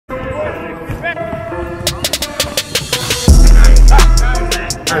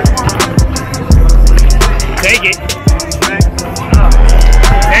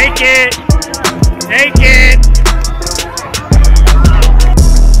it. Take it.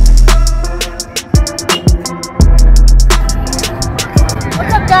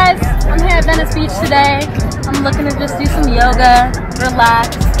 What's up, guys? I'm here at Venice Beach today. I'm looking to just do some yoga,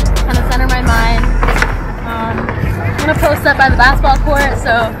 relax, kind of center my mind. I'm gonna post up by the basketball court,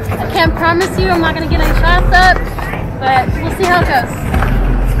 so I can't promise you I'm not gonna get any shots up, but we'll see how it goes.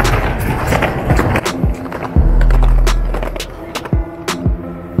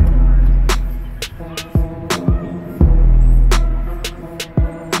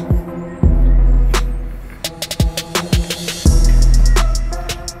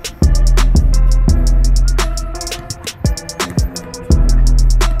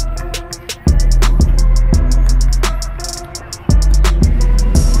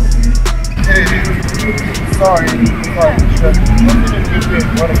 Sorry.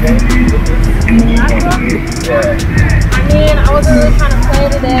 What a game. Yeah. I mean, I wasn't really trying to play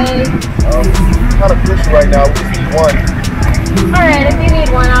today. Kind of crucial right now. We just need one. Alright, if you need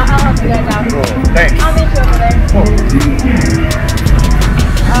one, I'll help you guys out. Cool. Thanks. I'll meet you over there. Cool.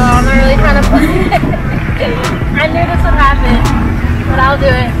 Oh, I'm not really trying to play. I knew this would happen, but I'll do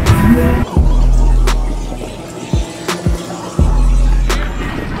it.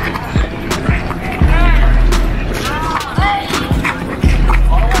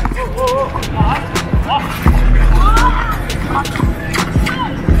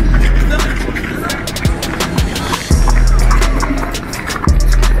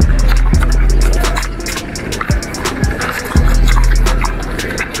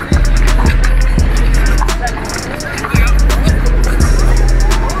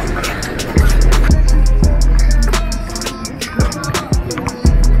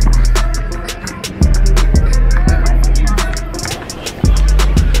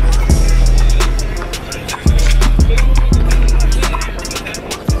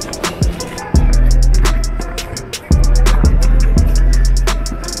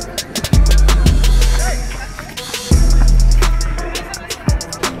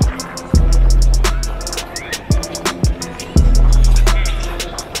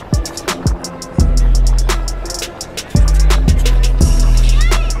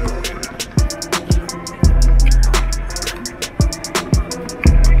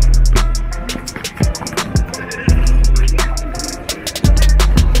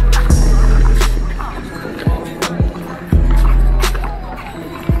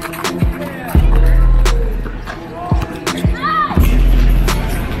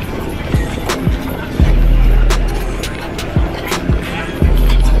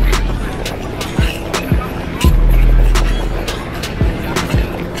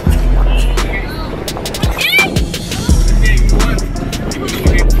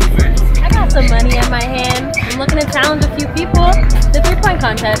 Money in my hand. I'm looking to challenge a few people. The 3-point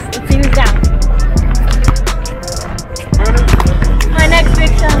contest. Let's see who's down. My next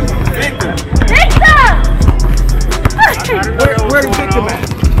victim. Victim! Where the victim at?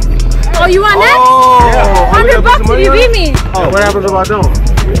 Oh, you want next? Oh, $100 if you beat me. Oh, what happens if I don't?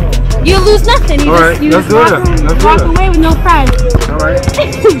 You lose nothing. You just walk away with no prize. Alright. I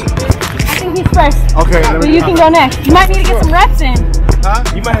think he's first. Okay. But you can go next. You might need to get some reps in. Huh?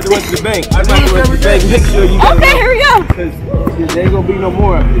 You might have to run to the bank. I might have to run to the bank. Make sure you got Okay, here we go. Because there ain't going to be no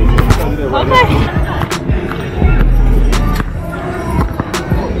more up here. Okay.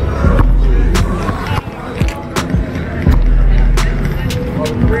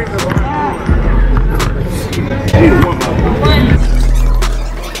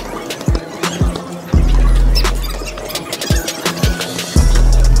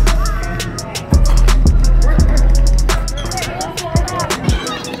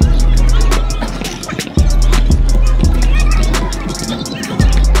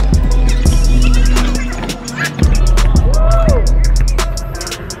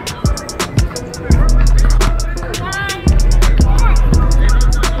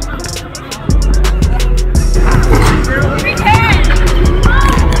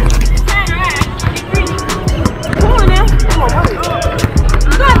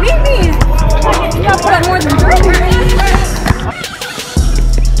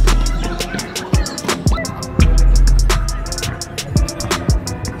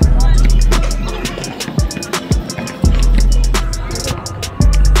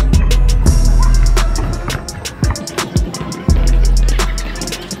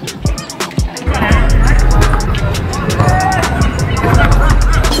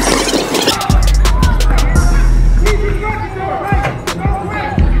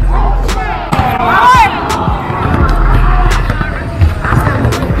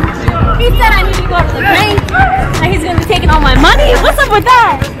 He said I need to go to the bank and he's gonna be taking all my money. What's up with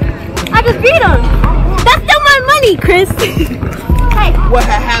that? I just beat him. That's still my money, Chris. Hey. What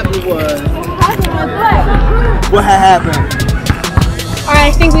had happened was. What had happened? All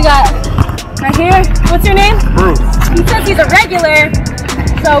right, I think we got right here. What's your name? Bruce. He says he's a regular.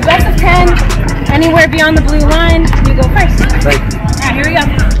 So best of 10. Anywhere beyond the blue line, you go first. Thank you. All right, here we go.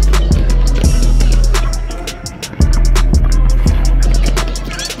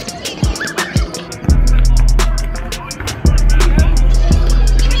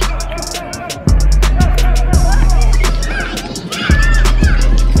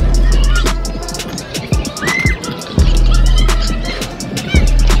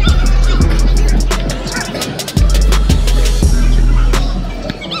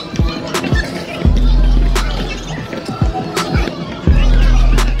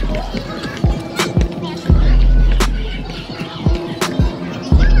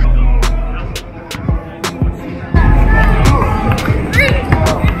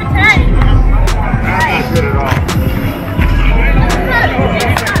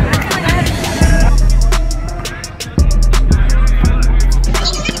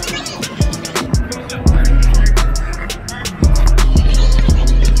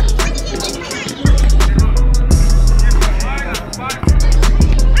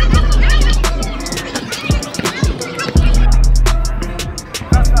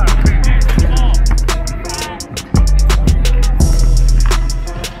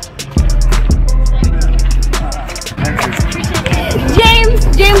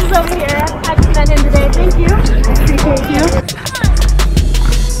 James is over here. I just met him today. Thank you. Appreciate you.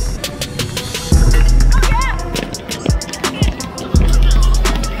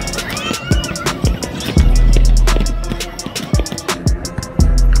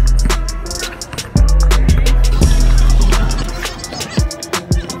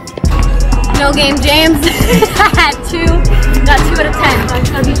 No game, James. I had 2. Got 2 out of 10. So I'm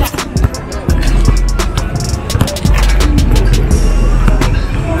just gonna be back.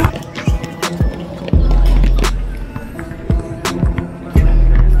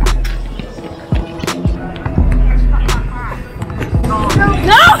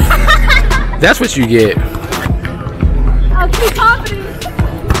 That's what you get. I'm too confident.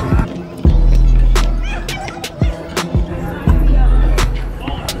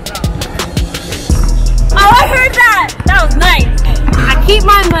 Oh, I heard that. That was nice. I keep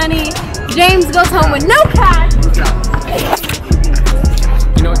my money. James goes home with no cash.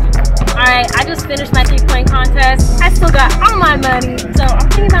 You know what? Alright, I just finished my 3-point contest. I still got all my money. So I'm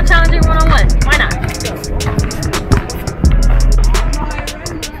thinking about challenging one-on-one. Why not?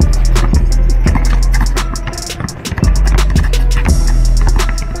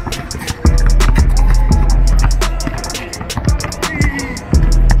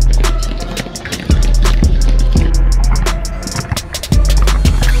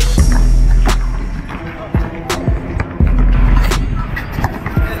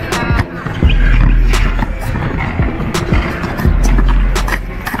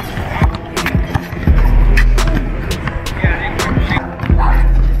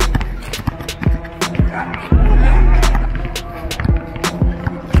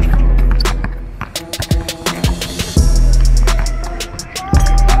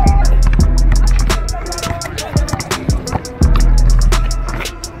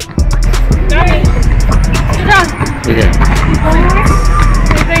 Okay.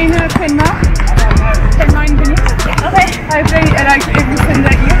 I play in Denmark. Denmark in Venice. Okay. I play like every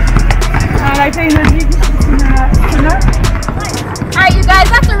Sunday here. And I play in the league in Alright you guys,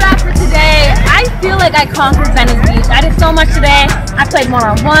 that's a wrap for today. I feel like I conquered Venice Beach. I did so much today. I played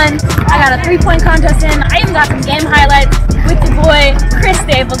one-on-one. I got a 3-point contest in. I even got some game highlights with the boy Chris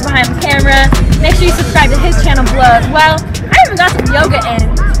Staples behind the camera. Make sure you subscribe to his channel below as well. I even got some yoga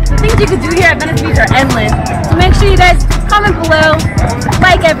in. The things you could do here at Venice Beach are endless. So make sure you guys comment below,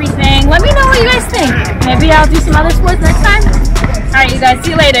 like everything. Let me know what you guys think. Maybe I'll do some other sports next time. Alright you guys,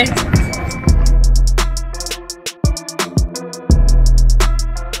 see you later.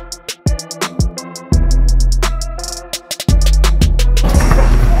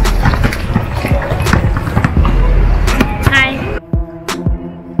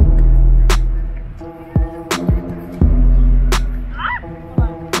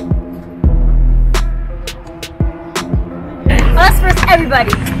 Us versus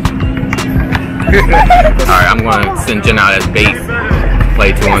everybody. Alright, I'm gonna send Jenna out as bait.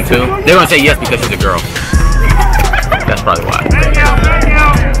 Play 2-on-2. They're gonna say yes because she's a girl. That's probably why.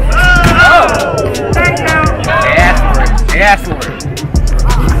 Thank you. They asked for it.